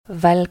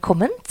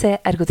Velkommen til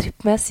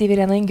Ergotrip med Siv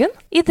Irene og Ingunn.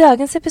 I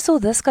dagens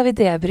episode skal vi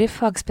debrife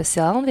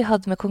fagspesialen vi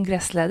hadde med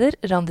kongressleder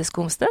Randi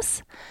Skomsnes,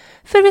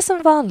 før vi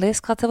som vanlig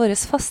skal til våre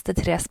faste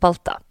 3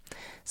 spalter.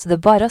 Så det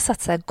er bare å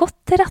sette seg godt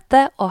til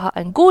rette og ha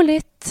en god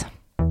lytt.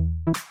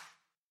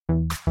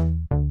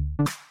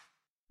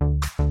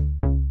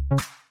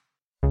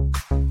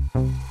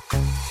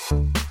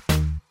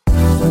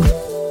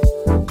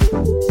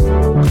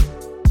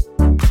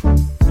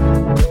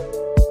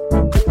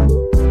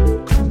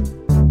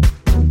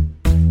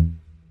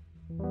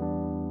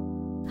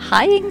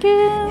 Hei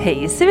Ingunn!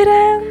 Hei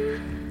Siviren!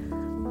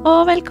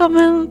 Og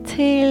velkommen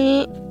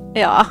til,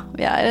 vi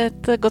er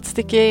et godt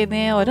stykke inn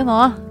i året nå,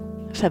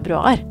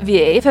 februar. Vi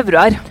er i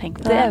februar. Tenk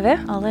på det er vi.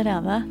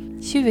 Allerede.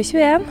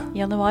 2021.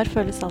 Januar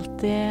føles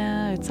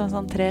alltid ut som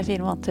sånn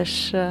 3-4 måneders,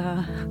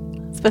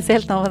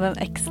 spesielt nå med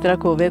den ekstra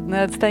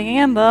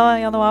covid-nedstengingen,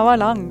 da januar var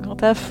lang og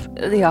tøff.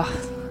 Ja,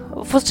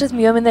 og fortsatt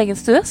mye av min egen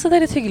stue, så det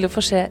er litt hyggelig å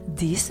få se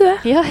de stue.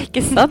 Ja,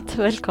 ikke sant?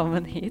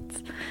 Velkommen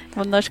hit.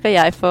 Men når skal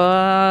jeg få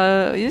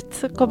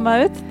komme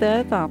meg ut? Det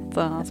er et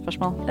annet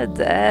spørsmål.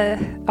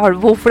 Har du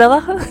behov for det da?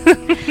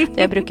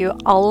 Jeg bruker jo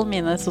all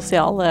mine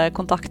sosiale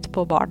kontakt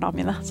på barna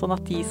mine, sånn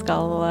at de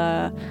skal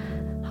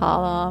ha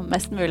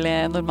mest mulig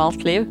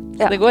normalt liv.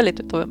 Så det går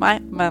litt utover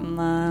meg, men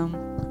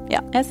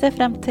jeg ser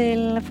frem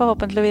til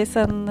forhåpentligvis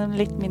en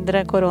litt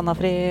mindre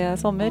koronafri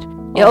sommer.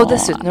 Ja, og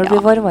dessuten når det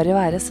blir varmere i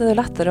været, så er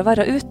det lettere å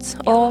være ut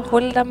og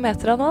holde de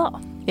meterne da.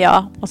 Ja,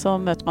 og så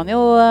møter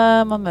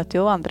man møter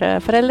jo andre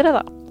foreldre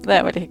da. Det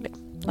er veldig hyggelig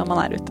når man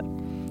er ute.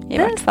 I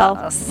hvert fall.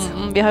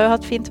 Vi har jo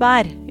hatt fint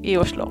vær i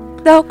Oslo.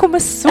 Det har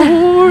kommet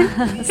sol!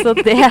 Så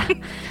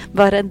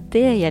bare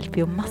det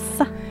hjelper jo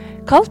masse.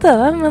 Kaldt er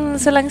det, men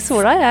så lenge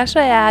sola er,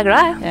 så er jeg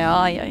glad.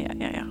 Ja.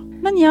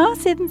 Men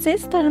siden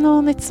sist er det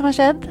noe nytt som har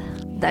skjedd.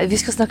 Nei, vi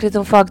skal snakke litt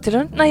om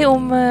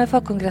om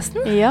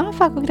fagkongressen. Ja,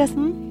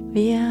 fagkongressen.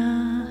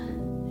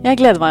 Jeg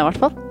gleder meg i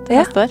hvert fall til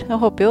neste år. Jeg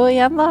håper jo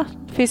igjen da,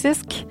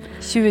 fysisk.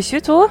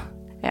 2022.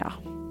 Ja.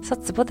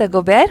 Satser på at det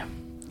går bedre.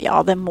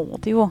 Ja, det må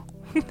det jo.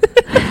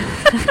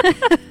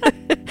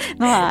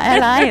 Nå er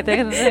jeg lei.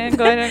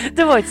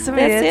 Det var ikke så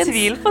mye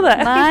tvil på det.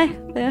 Nei,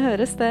 det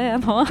høres det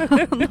nå.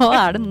 Nå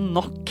er det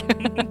nok.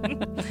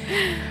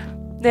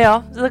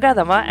 Ja, så da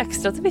gleder jeg meg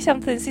ekstra til vi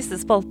kommer til den siste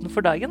spalten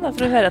for dagen, da,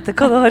 for å høre etter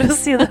hva du har å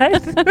si der.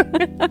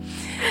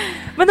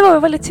 Men det var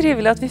jo veldig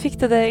trivelig at vi fikk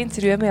til det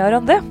intervjuet med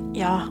Randi.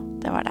 Ja,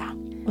 det var det.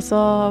 Og så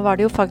var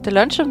det jo fag til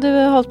lunsj, som du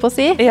holdt på å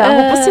si. Ja, jeg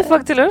holdt på å si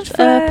fag til lunsj.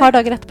 Et par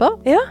dager etterpå.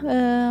 Ja.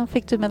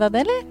 Fikk du med deg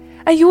det, eller?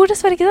 Jeg gjorde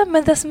dessverre ikke det,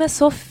 men det som er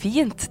så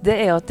fint, det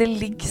er at det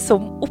ligger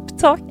som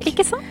opptak.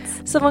 Ikke sant?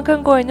 Så man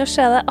kan gå inn og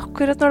se det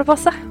akkurat når det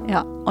passer.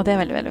 Ja, og det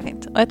er veldig, veldig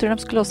fint. Og jeg tror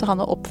de skulle også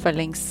ha noe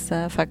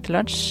oppfølgingsfag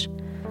til lunsj.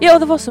 Ja,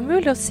 og det var også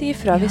mulig å si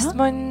fra hvis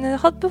man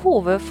hadde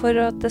behovet for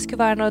at det skulle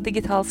være noe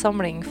digital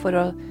samling for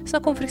å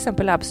snakke om for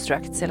eksempel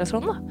abstracts eller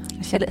sånn da.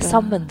 Eller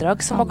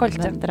sammendrag, som man kalte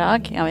det.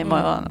 Sammendrag. Ja, vi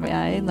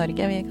er i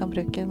Norge, vi kan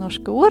bruke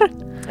norske ord.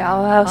 Ja,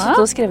 og jeg har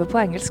også skrevet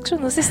på engelsk,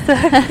 skjønner siste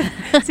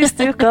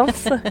ukene.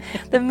 Så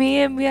det er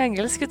mye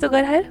engelsk ute og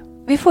går her.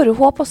 Vi får jo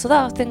håpe også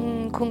da at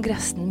den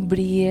kongressen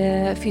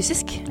blir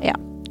fysisk. Ja,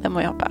 det må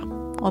vi håpe.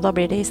 Og da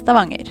blir det i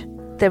Stavanger.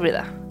 Det blir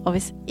det. Og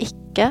hvis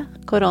ikke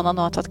korona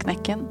nå har tatt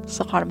knekken,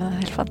 så har de en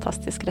helt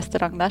fantastisk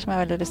restaurant der som jeg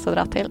har veldig lyst til å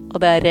dra til, og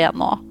det er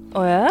Reno.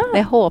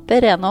 Jeg håper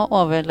Reno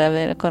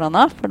overlever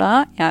korona, for da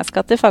jeg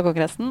skal til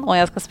fagkongressen, og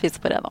jeg skal spise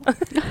på Reno.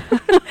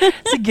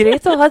 Så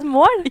greit å ha et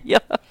mål.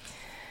 Ja.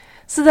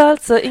 Så det er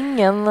altså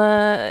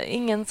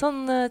ingen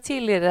sånn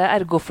tidligere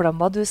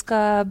ergoflammer du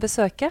skal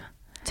besøke?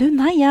 Du,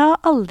 nei, jeg har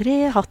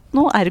aldri hatt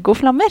noe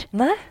ergoflammer.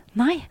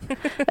 Nei.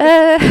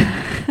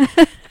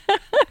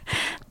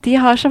 De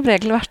har som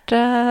regel vært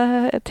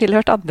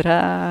tilhørt andre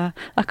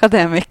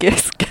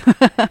akademiske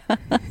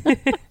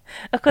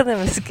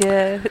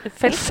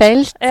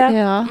felt.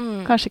 Ja.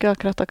 Kanskje ikke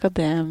akkurat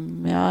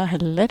akademia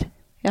heller.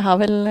 Jeg har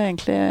vel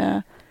egentlig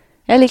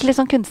jeg liker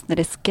litt sånn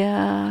kunstneriske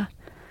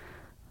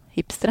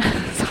hipstere.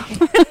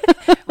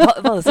 Var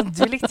det som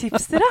du likte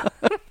hipstere?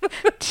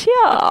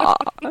 Tja.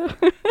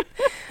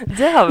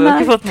 Det har vi jo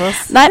ikke fått med oss.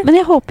 Nei, men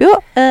jeg håper jo,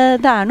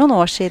 det er noen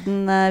år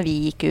siden vi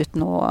gikk ut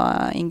nå,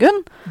 Ingunn.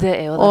 Det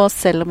er jo det. Og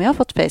selv om vi har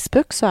fått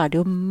Facebook, så er det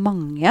jo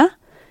mange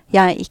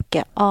jeg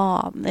ikke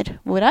aner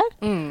hvor er.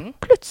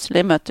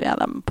 Plutselig møter jeg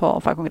dem på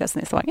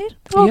fagkongressen i Stavanger.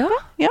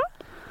 Ja.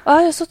 Og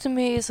jeg har satt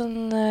mye i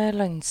sånn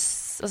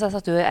altså jeg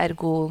satt jo i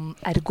Ergon.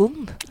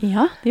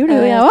 Ja, det gjorde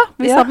jo jeg også,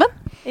 vi sammen.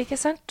 Ikke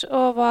sant?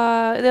 Og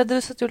du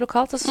satt jo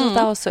lokalt, og så satt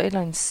jeg også i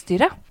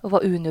landsstyret, og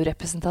var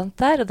UNIO-representant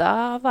der, og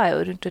da var jeg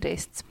jo rundt og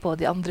reist på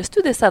de andre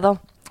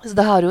studiestedene. Så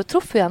da har jeg jo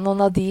truffet igjen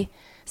noen av de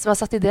som har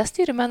satt i det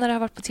styret med når jeg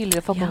har vært på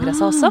tidligere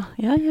fagkongresser også.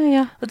 Ja.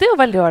 Og det er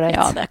jo veldig ålreit.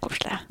 Ja, det er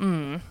koselig.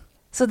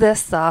 Så det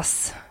er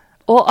stas.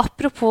 Og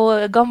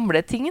apropos gamle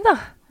ting da,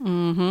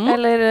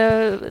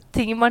 eller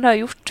ting man har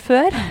gjort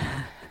før,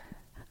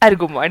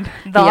 Ergomann.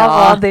 Da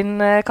var den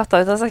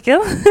katta ut av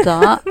sekken.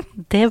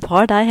 Det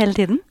var deg hele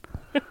tiden.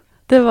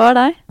 Det var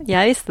deg.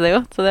 Jeg visste det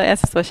jo, så jeg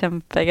synes det var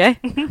kjempegøy.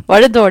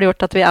 Var det dårlig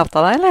gjort at vi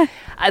outa deg, eller?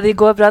 Nei, det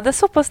går bra. Det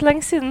såpass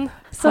lenge siden.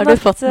 Har du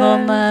fått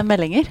noen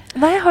meldinger?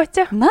 Nei, jeg har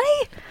ikke. Nei!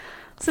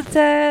 Så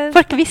det...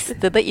 Folk visste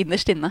det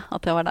innerst inne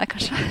at det var deg,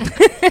 kanskje.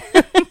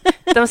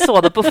 De så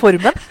det på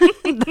formen.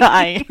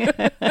 Nei.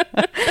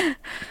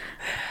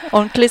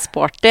 Ordentlig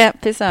sporty,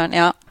 pissøren,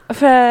 ja.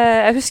 For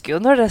jeg husker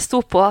jo når det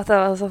sto på at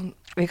jeg var sånn,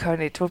 vi kan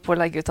ikke få på å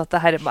legge ut at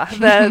det her er meg.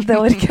 Det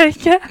orker jeg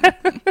ikke.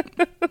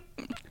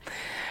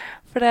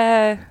 For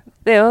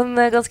det er jo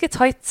en ganske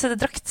tight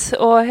drakt,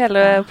 og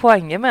hele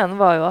poenget med den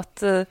var jo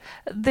at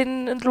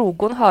den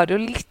logoen har jo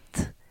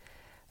litt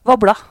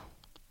vabla.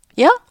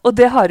 Ja. Og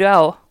det har jo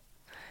jeg også.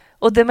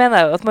 Og det mener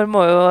jeg jo at man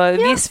må jo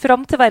vise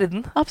frem til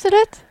verden.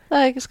 Absolutt.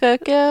 Det skal jo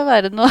ikke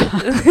være noe.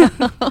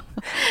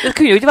 Det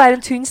kunne jo ikke være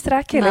en tynn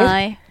strek heller.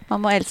 Nei, man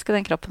må elske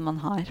den kroppen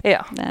man har.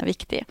 Ja. Det er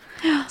viktig.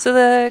 Så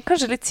det er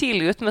kanskje litt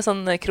tidlig ut med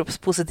sånn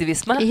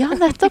kroppspositivisme. Ja,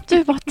 nettopp.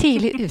 Du var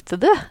tidlig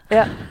ute, du.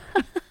 Ja.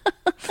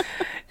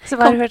 Så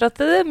jeg har hørt at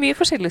det er mye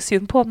forskjellig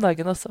syn på om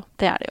dagen også.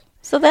 Det er det jo.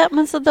 Så det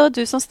var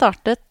du som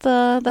startet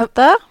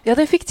dette? Ja,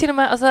 det fikk til og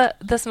med, altså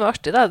det som var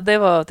artig da, det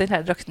var at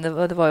denne drakten,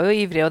 det var jo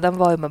ivrig, og de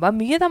var jo med meg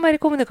mye, de her i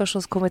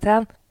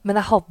kommunikasjonskomiteen. Men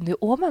jeg hadde den jo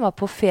også med meg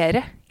på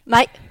ferie.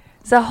 Nei.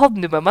 Så jeg hadde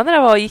den jo med meg når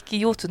jeg gikk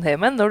i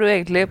Jotunheimen, når du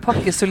egentlig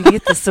pakker så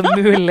lite som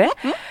mulig.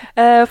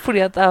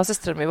 Fordi at jeg og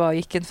søsteren min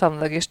gikk en 5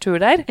 dagers tur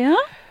der.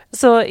 Ja.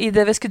 Så i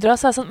det vi skulle dra,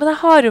 så er jeg sånn, men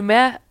jeg har jo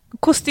med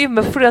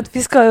kostyme, fordi at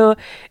vi skal jo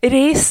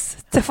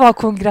reise til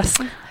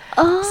fagkongressen.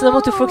 Så da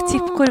måtte jo folk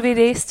tippe hvor vi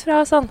reiste fra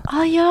og sånn.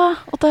 Ja,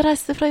 og da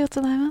reiste du fra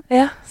Jotunheimen.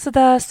 Ja, så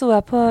da sto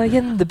jeg på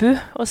Gjendebu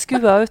og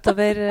skua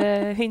utover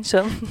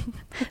Hundsjøen.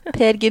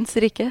 Per Gyns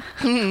rike.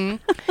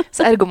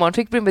 Så Ergomaren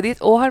fikk bli med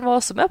dit, og han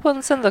var også med på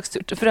en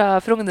søndagstur fra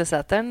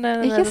Frognerseteren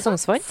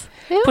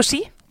på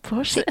ski.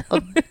 På ski.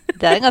 Og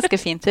det er en ganske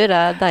fin tur,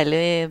 det er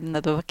deilig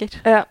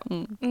nedoverbakker. Ja,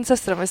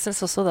 søsteren min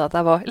synes også da at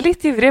jeg var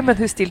litt ivrig, men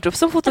hun stilte opp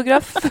som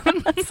fotograf.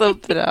 Så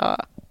bra.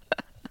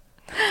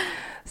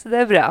 Så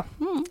det er bra.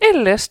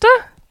 Ellers da?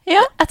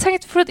 Ja. Jeg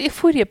tenkte, for at i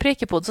forrige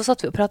prekepod så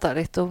satt vi og pratet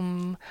litt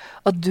om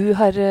at du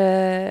har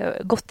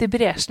gått i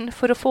bresjen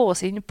for å få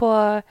oss inn på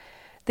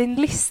den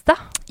lista.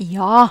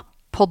 Ja,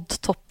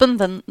 Podtoppen,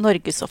 den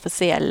Norges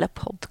offisielle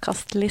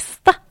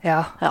podcastliste.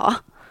 Ja.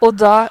 Og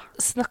da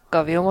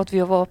snakket vi om at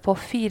vi var på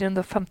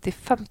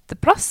 455.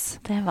 plass.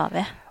 Det var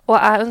vi. Og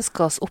jeg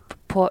ønsket oss opp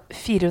på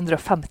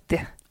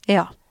 450.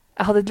 Ja.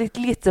 Jeg hadde et litt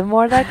lite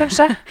mål der,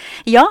 kanskje.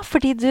 Ja,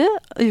 fordi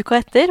uka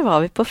etter var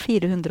vi på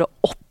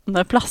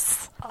 408. plass.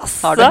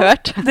 Altså, har du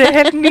hørt? Det er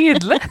helt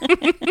nydelig.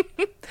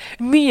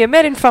 Mye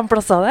mer enn 5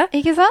 plasser det.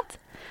 Ikke sant?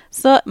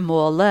 Så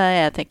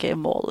målet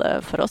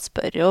for oss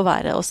bør jo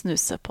være å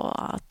snuse på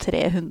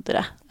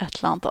 300, et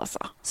eller annet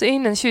altså. Så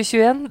innen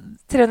 2021,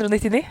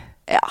 399?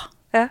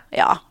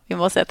 Ja, vi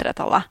må se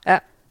 3-tallet.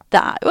 Ja. Det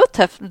er jo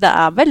tøft. Det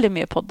er veldig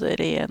mye podder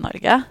i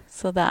Norge,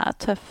 så det er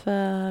tøff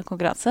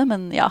konkurranse,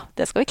 men ja,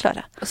 det skal vi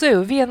klare. Og så er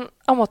jo vi en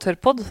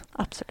amatørpodd.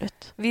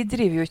 Absolutt. Vi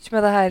driver jo ikke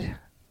med det her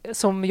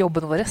som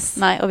jobben vår.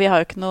 Nei, og vi har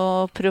jo ikke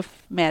noen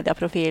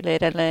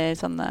medieprofiler eller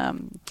sånne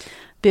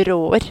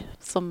byråer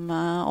som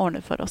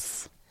ordner for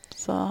oss.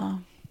 Så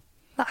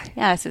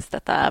jeg synes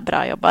dette er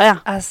bra jobba, ja.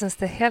 Jeg synes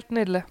det er helt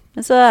nydelig.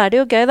 Men så er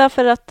det jo gøy da,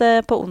 for at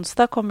på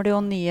onsdag kommer det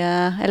jo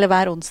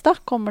hver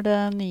onsdag kommer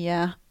det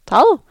nye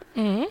tall.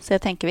 Så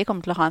jeg tenker vi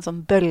kommer til å ha en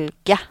sånn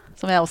bølge,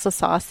 som jeg også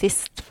sa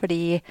sist,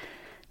 fordi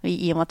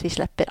i og med at vi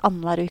slipper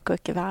annenhver uke og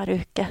ikke hver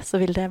uke, så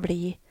vil det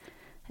bli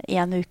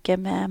en uke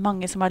med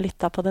mange som har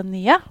lyttet på den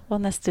nye,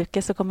 og neste uke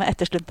så kommer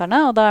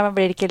etterslunterne, og da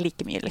blir det ikke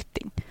like mye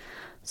lytting.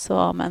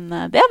 Men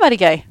det er bare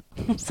gøy.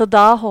 Så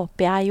da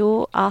håper jeg jo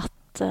at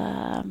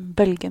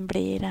bølgen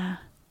blir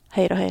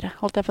høyere og høyere,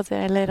 holdt jeg på å si,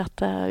 eller at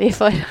vi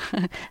får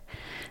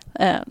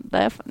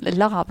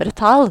lavere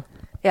tall.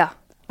 Ja.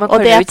 Man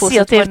kan jo ikke si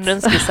at man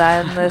ønsker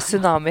seg en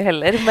tsunami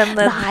heller, men...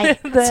 Nei,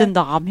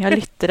 tsunami av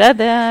lyttere,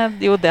 det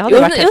hadde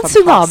vært helt fantastisk.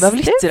 Tsunami av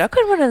lyttere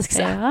kan man ønske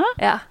seg.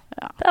 Ja,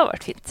 det har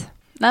vært fint.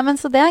 Nei, men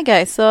så det er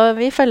gøy, så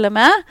vi følger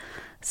med.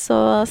 Så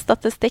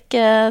statistikk,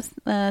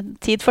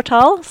 tid for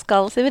tall,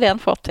 skal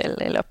Siveren få til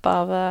i løpet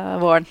av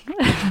våren.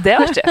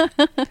 Det var det.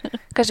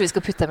 Kanskje vi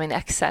skal putte dem inn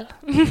i Excel?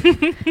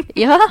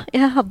 Ja,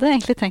 jeg hadde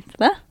egentlig tenkt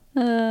det.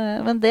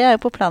 Men det er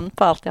jo på planen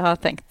på alt jeg har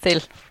tenkt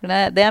til. For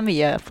det er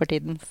mye for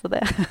tiden, så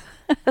det...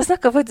 Jeg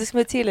snakket faktisk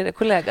med tidligere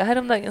kollega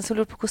her om dagen som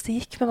lurte på hvordan det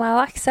gikk med meg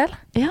og Excel.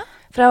 Ja.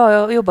 For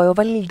jeg jobbet jo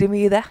veldig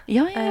mye i det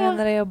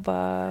når jeg jobbet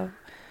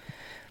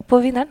på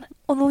Vinneren.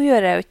 Og nå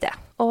gjør jeg jo ikke det.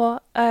 Og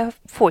jeg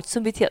får ikke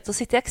så mye tid til å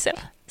sitte i Excel.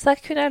 Så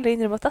jeg kunne ærlig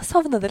innrømme at jeg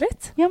savner det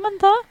litt. Ja, men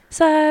da...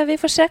 Så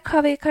vi får se hva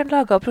vi kan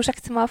lage av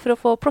prosjekt til meg for å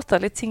få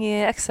plottet litt ting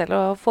i Excel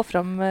og få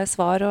frem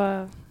svar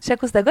og se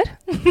hvordan det går.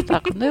 Da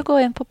kan du gå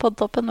inn på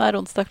Podtoppen hver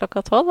onsdag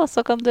klokka 12, og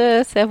så kan du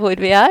se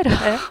hvor vi er.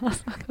 Og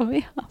så kan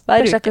vi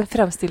Kanskje jeg kan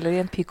fremstille det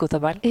i en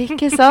Pico-tabell.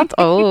 Ikke sant?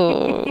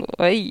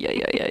 Oi.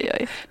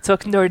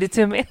 Talk nerdy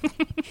to me.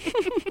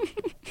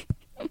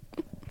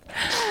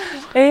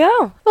 Ja.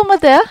 Hva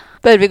med det?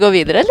 Bør vi gå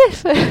videre,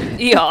 eller?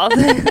 Ja,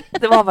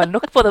 det var vel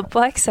nok både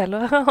på Excel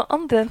og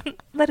andre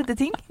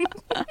nerdeting.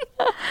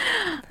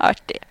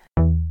 Artig.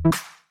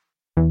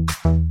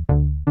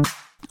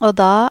 Og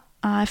da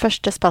er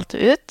første spalte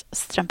ut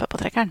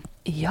strømpepåtrekkeren.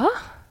 Ja.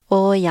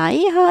 Og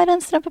jeg har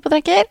en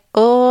strømpepåtrekker,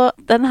 og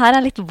den her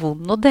er litt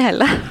vond å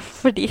dele,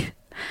 fordi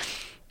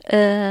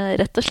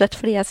rett og slett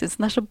fordi jeg synes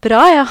den er så bra.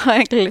 Jeg har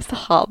egentlig lyst til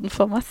å ha den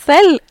for meg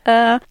selv,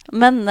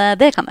 men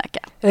det kan jeg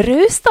ikke.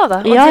 Raust av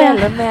deg å Ja.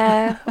 dele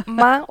med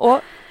meg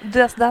og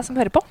deg som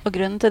hører på. Og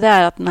grunnen til det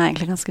er at den er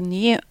egentlig ganske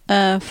ny,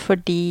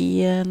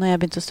 fordi når jeg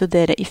begynte å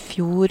studere i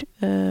fjor,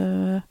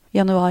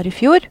 januar i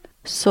fjor,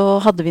 så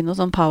hadde vi noen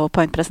sånn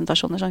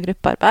PowerPoint-presentasjoner, sånn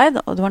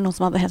gruppearbeid, og det var noen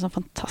som hadde helt sånn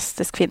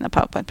fantastisk fine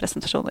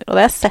PowerPoint-presentasjoner, og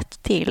det har jeg sett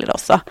tidligere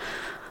også.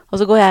 Og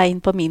så går jeg inn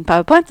på min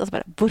PowerPoint, og så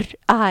bare, hvor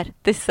er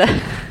disse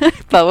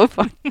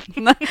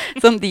PowerPointene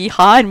som de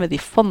har, med de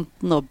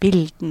fontene og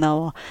bildene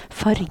og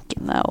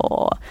fargene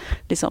og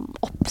liksom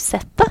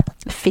oppsettet?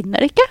 Jeg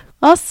finner det ikke.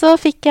 Og så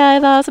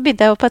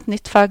begynte jeg jo på et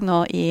nytt fag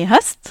nå i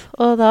høst,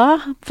 og da,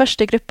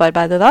 første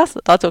gruppearbeidet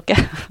da tok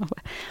jeg,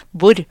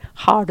 hvor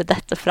har du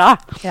dette fra?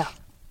 Ja.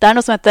 Det er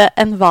noe som heter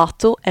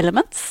Envato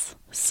Elements,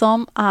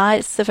 som er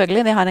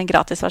selvfølgelig, de har en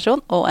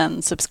gratisversjon og en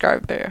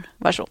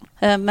subscriber-versjon.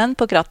 Men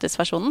på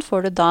gratisversjonen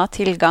får du da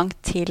tilgang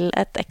til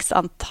et x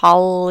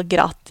antall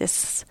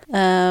gratis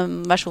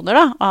versjoner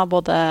da, av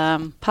både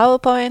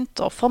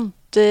PowerPoint og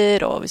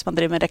fonter, og hvis man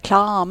driver med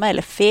reklame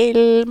eller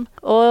film.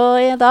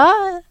 Og da,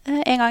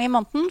 en gang i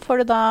måneden,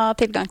 får du da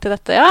tilgang til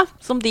dette, ja,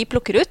 som de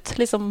plukker ut,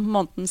 liksom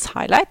månedens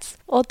highlights.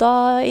 Og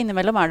da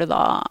innimellom er det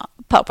da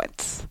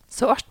PowerPoint.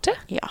 Så artig.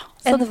 Ja.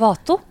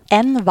 Envato.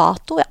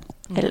 Envato, ja.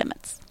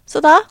 Elements. Så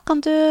da kan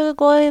du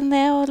gå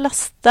ned og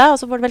laste, og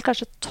så får du vel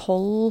kanskje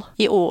 12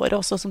 i året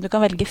også, som du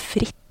kan velge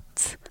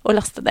fritt å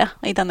laste det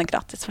i denne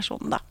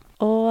gratisversjonen da.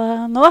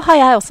 Og nå har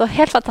jeg også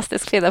helt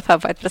fantastisk fine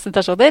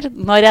PowerPoint-presentasjoner,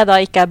 når jeg da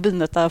ikke er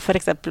bundet av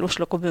for eksempel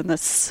Oslo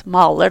kommunes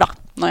maler da,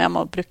 når jeg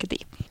må bruke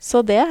de.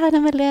 Så det er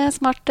en veldig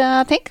smart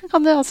ting.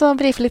 Kan du også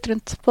brife litt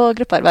rundt på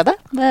gruppearbeidet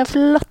med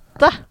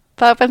flotte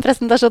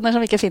PowerPoint-presentasjoner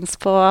som ikke finnes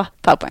på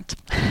PowerPoint.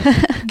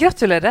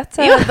 Gratulerer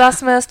til deg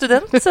som er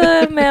student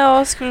med å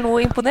skulle nå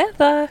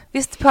imponere.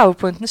 Hvis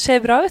PowerPointen ser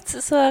bra ut,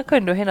 så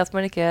kan det jo hende at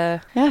man ikke...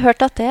 Jeg har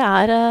hørt at det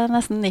er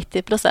nesten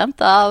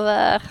 90% av...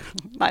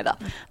 Neida.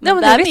 Ja,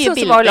 men det er litt sånn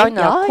som all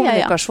annen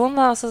kommunikasjon.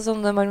 Ja. Altså,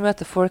 sånn når man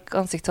møter folk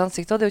ansikt til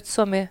ansikt, og det er jo ikke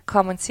så mye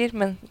hva man sier,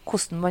 men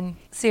hvordan man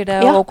sier det,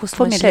 og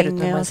hvordan man ser ut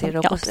når man sier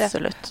det. Ja,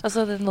 absolutt.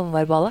 Altså det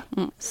nonverbale.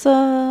 Så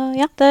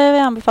ja, det vil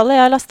jeg anbefale.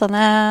 Jeg har lastet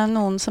ned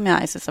noen som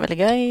jeg synes er veldig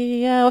gøy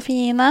og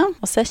fine,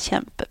 og ser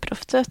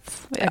kjempeproft ut.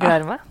 Jeg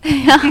gleder meg.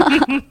 Ja.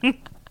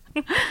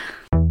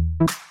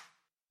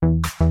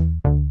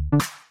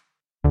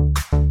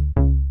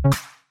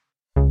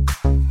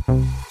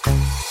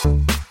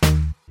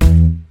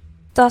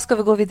 Da skal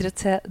vi gå videre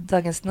til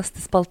dagens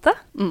neste spalte.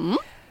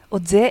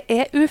 Og det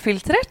er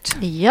ufiltrert.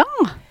 Ja.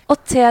 Og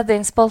til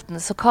den spalten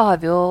så har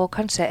vi jo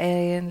kanskje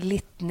en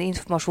liten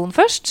informasjon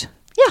først.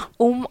 Ja.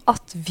 Om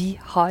at vi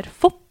har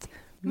fått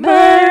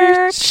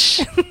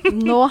merch!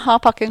 Nå har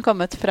pakken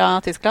kommet fra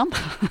Tyskland.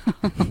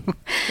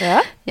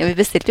 Ja. Ja, vi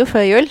bestilte jo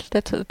før jul.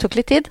 Det tok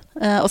litt tid.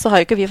 Og så har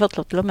jo ikke vi fått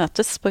lov til å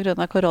møtes på grunn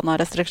av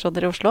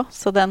koronarestriksjoner i Oslo.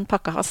 Så den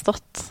pakka har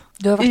stått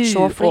Du har vært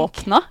så flink.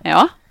 uåpna.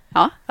 Ja.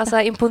 Ja. Altså,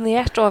 jeg er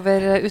imponert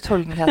over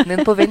utholdenheten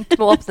din på vent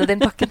med å åpne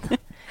den pakken.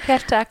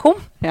 Helt til jeg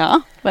kom. Ja,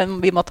 men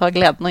vi må ta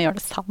gleden og gjøre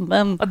det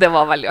sammen. Og det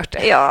var veldig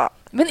artig. Ja.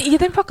 Men i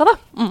den pakka da,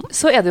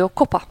 så er det jo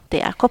kopper.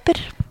 Det er kopper.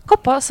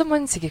 Kopper som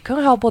man sikkert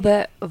kan ha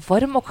både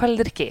varm og kald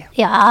drikke i.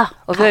 Ja.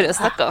 Og vi har jo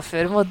snakket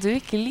før om at du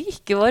ikke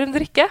liker varm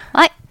drikke.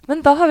 Nei.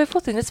 Men da har vi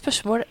fått inn et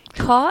spørsmål.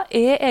 Hva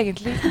er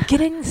egentlig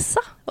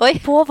grensa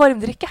på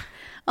varmdrikke?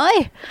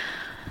 Oi.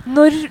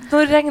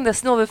 Når regnes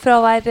den over fra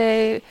å være...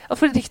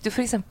 For drikker du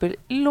for eksempel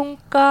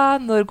lunka?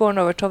 Når går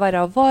den over til å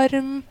være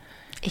varm?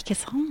 Ikke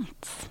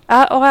sant?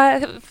 Ja, og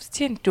jeg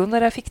kjente jo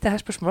når jeg fikk det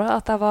her spørsmålet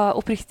at jeg var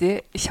oppriktig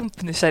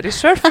kjempenysgjerrig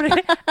selv, fordi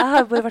jeg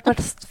har bare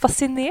vært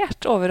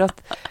fascinert over at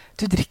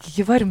du drikker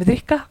ikke varme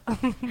drikker.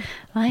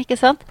 Nei, ikke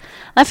sant?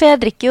 Nei, for jeg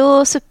drikker jo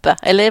suppe,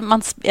 eller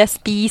jeg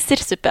spiser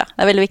suppe.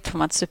 Det er veldig viktig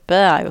for meg at suppe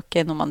er jo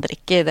ikke noe man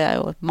drikker, det er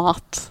jo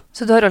mat.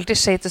 Så du har alltid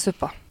skje til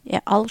suppa?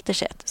 Jeg har alltid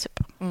skje til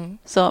suppe.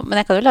 Så,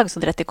 men jeg kan jo lage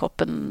sånn rett i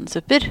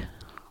koppen-supper.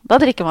 Da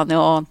drikker man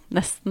jo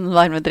nesten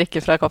varme drikke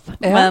fra kopp.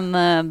 Ja.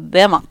 Men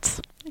det er mat.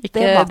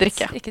 Ikke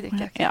drikke. Ikke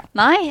drikke. Okay. Ja.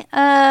 Nei,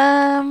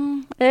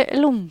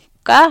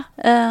 lunka.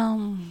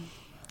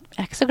 Jeg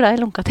er ikke så glad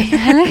i lunka ting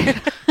heller.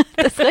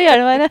 Det skal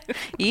gjerne være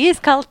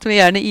iskaldt, med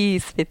gjerne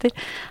isbiter.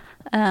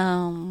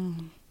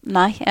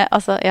 Nei,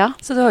 altså, ja.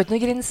 Så du har ikke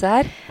noen grense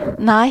her?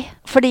 Nei,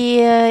 fordi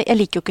jeg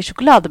liker jo ikke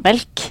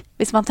sjokolademelk.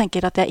 Hvis man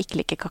tenker at jeg ikke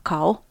liker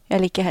kakao. Jeg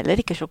liker heller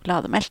ikke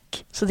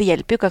sjokolademelk. Så det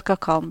hjelper jo ikke at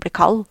kakaoen blir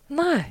kald.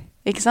 Nei.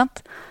 Ikke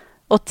sant?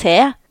 Og te?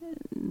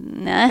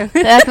 Nei,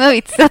 det er ikke noe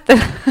vits i dette.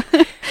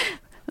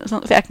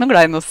 For jeg er ikke noe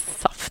glad i noe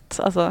saft,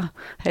 altså,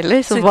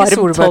 heller. Så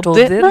varm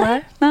toddy.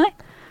 Nei.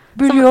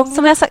 Buljong.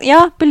 Som jeg har sagt,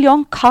 ja,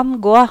 buljong kan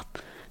gå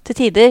til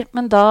tider,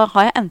 men da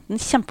har jeg enten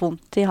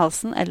kjempevondt i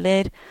halsen,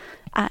 eller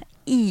er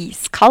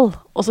iskald.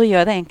 Og så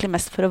gjør jeg det egentlig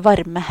mest for å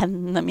varme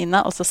hendene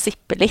mine, og så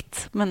sippe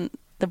litt. Men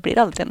det blir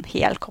aldri en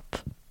hel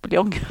kopp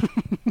buljong.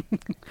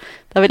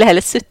 Da vil jeg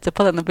heller sutte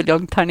på denne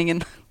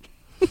buljongterningen.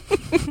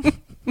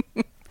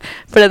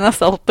 For den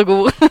salt og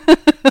god,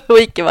 og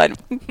ikke varm.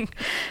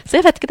 Så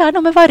jeg vet ikke, det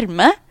noe med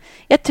varme.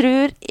 Jeg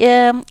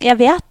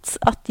vet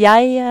at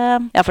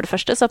for det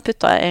første så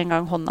puttet jeg en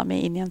gang hånda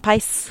mi inn i en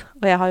peis,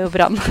 og jeg har jo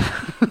brann.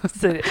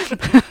 Sorry.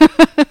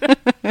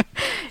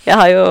 Jeg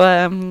har jo,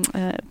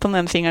 på den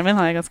ene fingeren min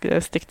har jeg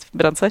ganske stygt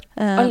brannsår.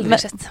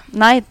 Aldri sett.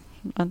 Nei,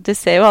 du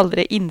ser jo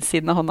aldri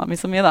innsiden av hånda mi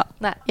så mye da.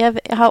 Nei.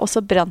 Jeg har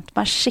også brant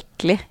meg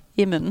skikkelig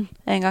i munnen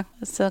en gang.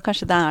 Så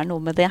kanskje det noe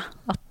med det.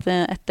 At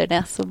etter det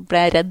så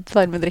ble jeg redd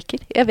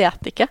varmedrikker. Jeg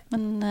vet ikke.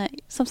 Men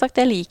som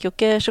sagt, jeg liker jo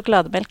ikke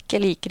sjokolademelk.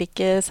 Jeg liker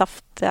ikke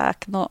saft. Jeg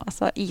ikke noe,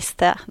 altså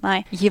iste. Nei.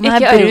 Gi meg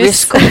ikke brus.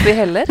 Irish coffee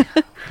heller?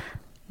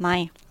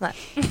 Nei. Nei,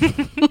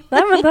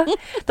 men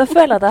da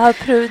føler jeg at jeg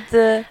har prøvd...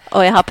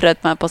 Og jeg har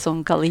prøvd meg på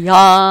sånn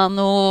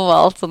Galliano og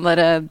alt sånn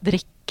der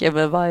drikke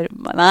med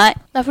varme. Nei,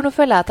 for nå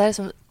føler jeg at jeg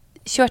liksom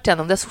kjørt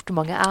gjennom det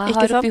sortimentet jeg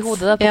har oppi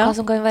hodet da, på hva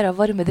som kan være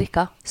varme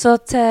drikker. Så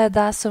til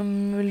deg som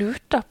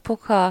lurt da, på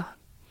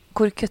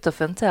hvor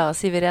cutoffen til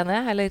Siv Irene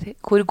er, eller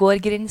hvor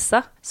går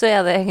grensa, så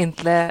det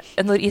egentlig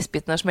når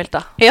isbiten har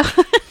smeltet. Ja,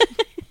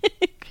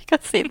 vi kan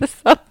si det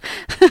sånn.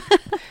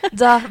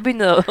 Da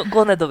begynner det å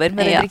gå nedover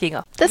med den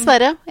drikkinga.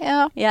 Dessverre,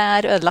 ja.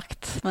 Jeg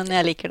ødelagt, men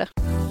jeg liker det.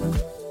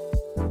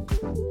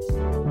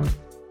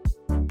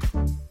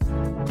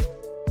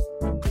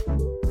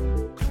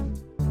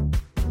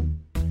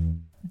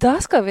 Da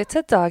skal vi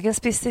til dagens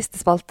siste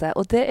spalte,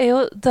 og det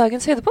jo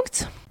dagens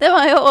høydepunkt. Det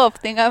var jo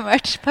åpning av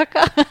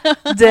merch-pakka.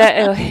 Det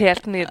jo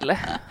helt nydelig.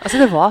 Altså,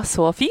 det var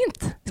så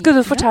fint. Skal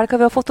du fortelle hva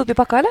vi har fått opp i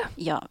pakka, eller?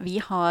 Ja, vi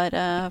har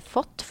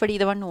fått,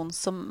 fordi det var noen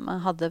som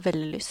hadde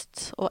veldig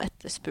lyst og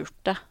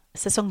etterspurte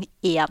sesong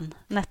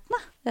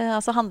 1-nettene,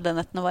 altså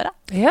handlenettene våre.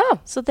 Ja.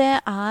 Så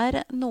det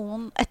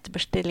noen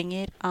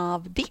etterbestillinger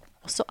av de.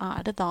 Og så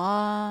det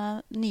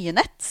da nye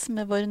nett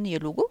med vår nye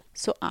logo.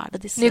 Så det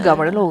disse...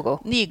 Nygamle logo.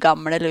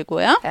 Nygamle logo,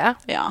 ja.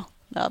 Ja,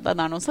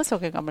 den noen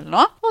sesonger gammel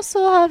nå. Og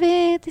så har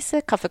vi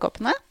disse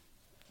kaffekoppene.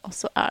 Og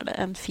så det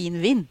en fin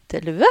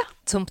vinterlue.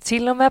 Som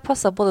til og med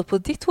passer både på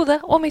ditt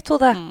hode og mitt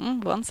hode.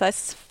 One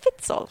size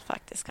fits all,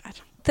 faktisk her.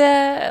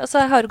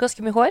 Altså, jeg har jo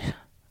ganske mye hår.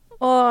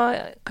 Og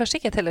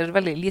kanskje ikke heller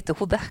veldig lite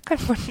hode,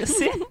 kan man jo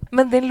si.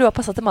 Men den lua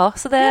passer til meg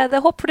også, så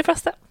det håper for de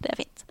fleste. Det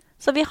fint.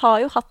 Så vi har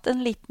jo hatt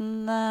en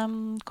liten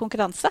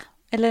konkurranse.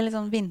 Eller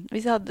liksom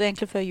vi hadde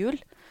egentlig før jul.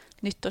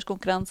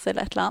 Nyttårskonkurranse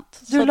eller et eller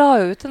annet. Du la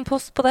jo ut en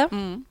post på det.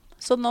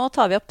 Så nå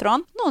tar vi opp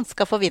tråden. Noen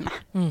skal få vinne.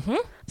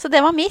 Så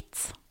det var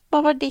mitt.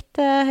 Hva var ditt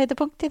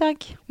høydepunkt i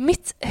dag?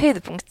 Mitt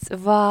høydepunkt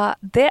var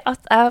det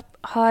at jeg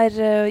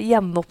har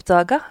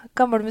gjenoppdaget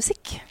gammel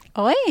musikk.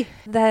 Oi!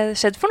 Det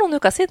skjedde for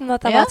noen uker siden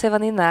at jeg var til en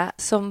venninne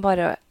som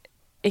bare...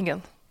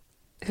 Ingen,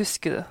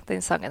 husker du den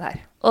sangen her?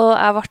 Og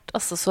jeg ble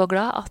altså så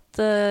glad at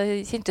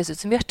det kjentes ut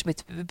som hjertet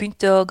mitt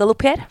begynte å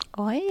galoppere.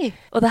 Oi!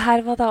 Og det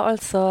her var da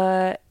altså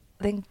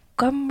den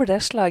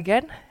gamle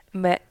slageren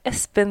med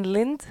Espen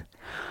Lind.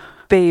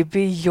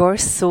 Baby, you're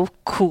so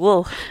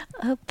cool.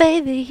 Oh,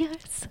 baby,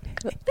 you're so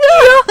cool.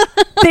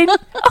 Ja,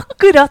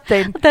 akkurat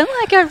den. Den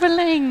har jeg ikke hørt for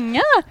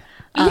lenge.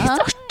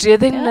 Litt artig,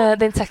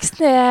 den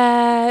teksten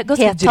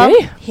ganske drøy.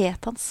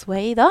 Het han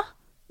Sway da?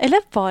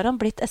 Eller var han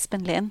blitt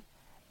Espen Lind?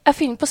 Jeg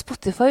finner på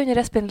Spotify under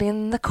Espen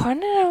Lind. For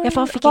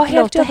han fikk ikke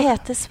lov til å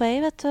hete Sway,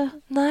 vet du.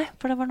 Nei.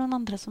 For det var noen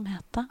andre som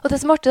het det. Og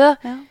det som artig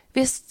da,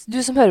 hvis du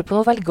som hører på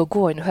nå velger å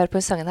gå inn og høre på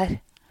den sangen her,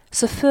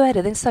 så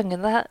fører den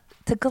sangen deg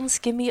til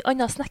ganske mye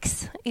andre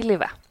snacks i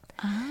livet.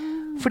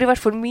 Fordi i hvert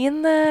fall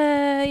min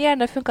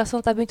hjerne funket sånn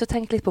at jeg begynte å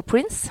tenke litt på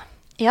Prince.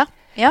 Ja.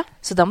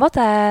 Så da måtte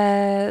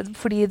jeg,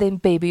 fordi den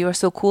Baby You're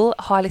So Cool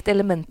har litt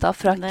elementer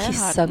fra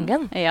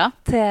Kiss-sangen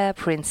til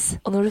Prince.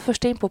 Og når du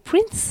først inne på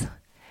Prince,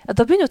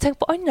 da begynner du å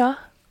tenke på andre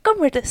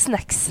gamle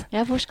snacks.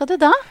 Ja, hvor skal du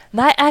da?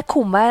 Nei, jeg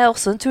kom meg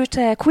også en tur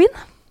til Queen.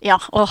 Ja,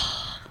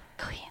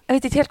 Queen. Jeg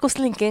vet ikke helt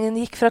hvordan linken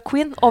gikk fra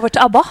Queen over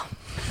til ABBA.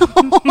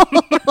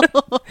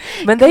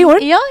 Men det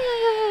gjorde den. Ja.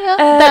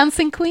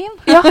 Dancing Queen.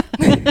 Ja.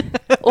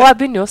 Og jeg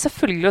begynner jo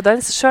selvfølgelig å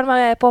danse, selv om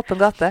jeg på åpen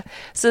gate.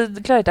 Så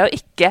klarer jeg å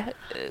ikke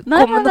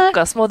komme med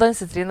noen små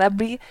dansetrinn. Jeg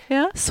blir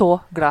så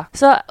glad.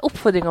 Så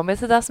oppfordringen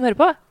min til deg som hører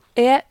på,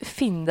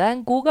 finn deg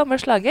en god gammel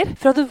slager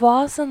fra du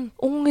var sånn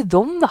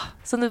ungdom da.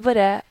 Så du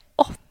bare...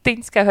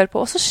 den skal jeg høre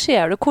på. Og så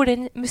ser du hvor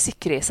den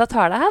musikkreisa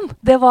tar deg hen.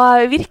 Det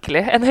var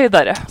virkelig en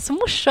høydare. Så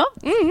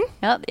morsomt.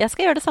 Ja, jeg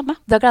skal gjøre det samme.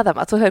 Da gleder jeg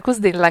meg til å høre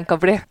hvordan din lenka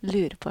blir.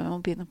 Lurer på om jeg må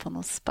begynne på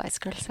noen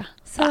Spice Girls, ja.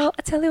 So,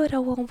 I tell you what I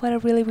want, what I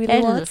really,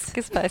 really want. Jeg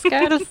elsker Spice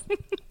Girls.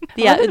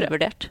 De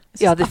undervurdert.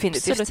 Ja,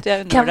 definitivt. Absolutt, de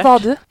undervurdert. Hvem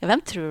var du? Ja,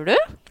 hvem tror du?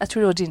 Jeg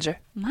tror du var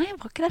Ginger. Nei, jeg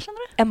var ikke der,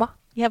 skjønner du. Emma.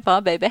 Jeg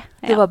var Baby.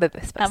 Du var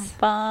Baby Spice. Jeg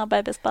var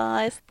Baby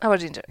Spice. Jeg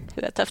var Ginger.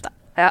 Hun tøff, da.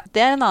 Ja.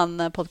 Det en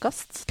annen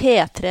podcast.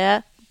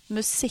 P3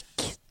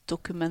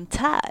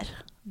 Musikkdokumentær.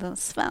 Den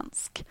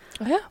svensk.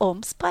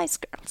 Om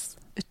Spice Girls.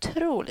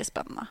 Utrolig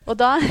spennende. Og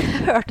da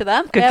hørte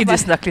den. Kan ikke du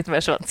snakke litt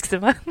mer svensk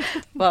til meg?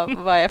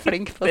 Var jeg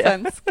flink på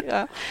svensk?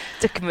 Ja.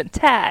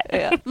 Dokumentær.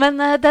 Ja.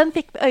 Men den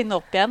fikk øynene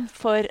opp igjen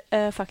for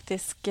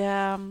faktisk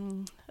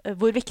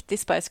hvor viktig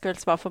Spice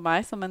Girls var for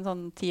meg som en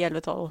sånn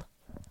 10-11-12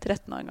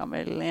 13 år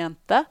gammel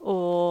jente,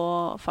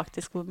 og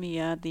faktisk hvor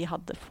mye de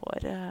hadde for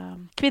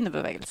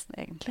kvinnebevegelsen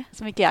egentlig.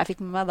 Som ikke jeg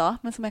fikk med meg da,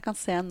 men som jeg kan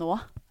se nå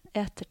i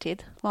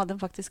ettertid. Hva de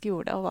faktisk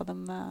gjorde, og hva de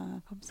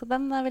kom. Så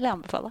den vil jeg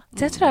anbefale.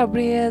 Det tror jeg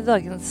blir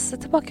dagens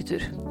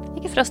tilbaketur.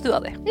 Ikke fra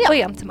stua di, og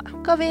hjem til meg.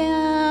 Kan vi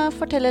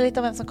fortelle litt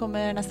om hvem som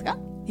kommer neste gang?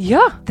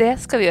 Ja, det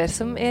skal vi gjøre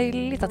som en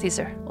liten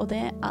teaser. Og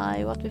det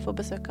jo at vi får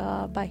besøk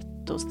av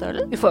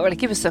Beitostølen. Vi får vel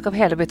ikke besøk av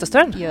hele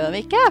Beitostølen? Gjør vi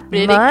ikke?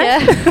 Blir det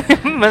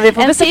ikke Men vi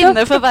får en besøk av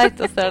time for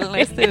Beitostølen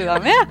i stua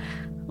mi?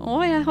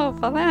 Jeg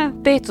håper det.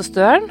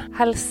 Beitostølen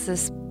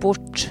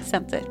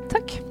helsesportsenter.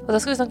 Takk. Og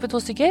da skal vi snakke med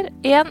 2 stykker.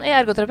 En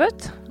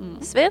ergoterapeut,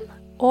 Svein,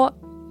 og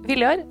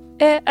Viljar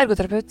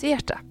ergoterapeut i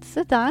hjertet.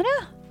 Se der, ja.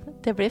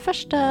 Det blir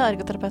første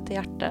ergoterapeut i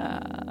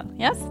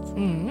hjertet-gjest.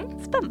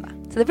 Spennende.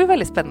 Så det blir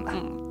veldig spennende.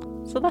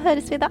 Så da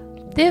høres vi da.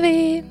 Det gjør vi.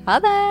 Ha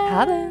det!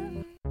 Ha det!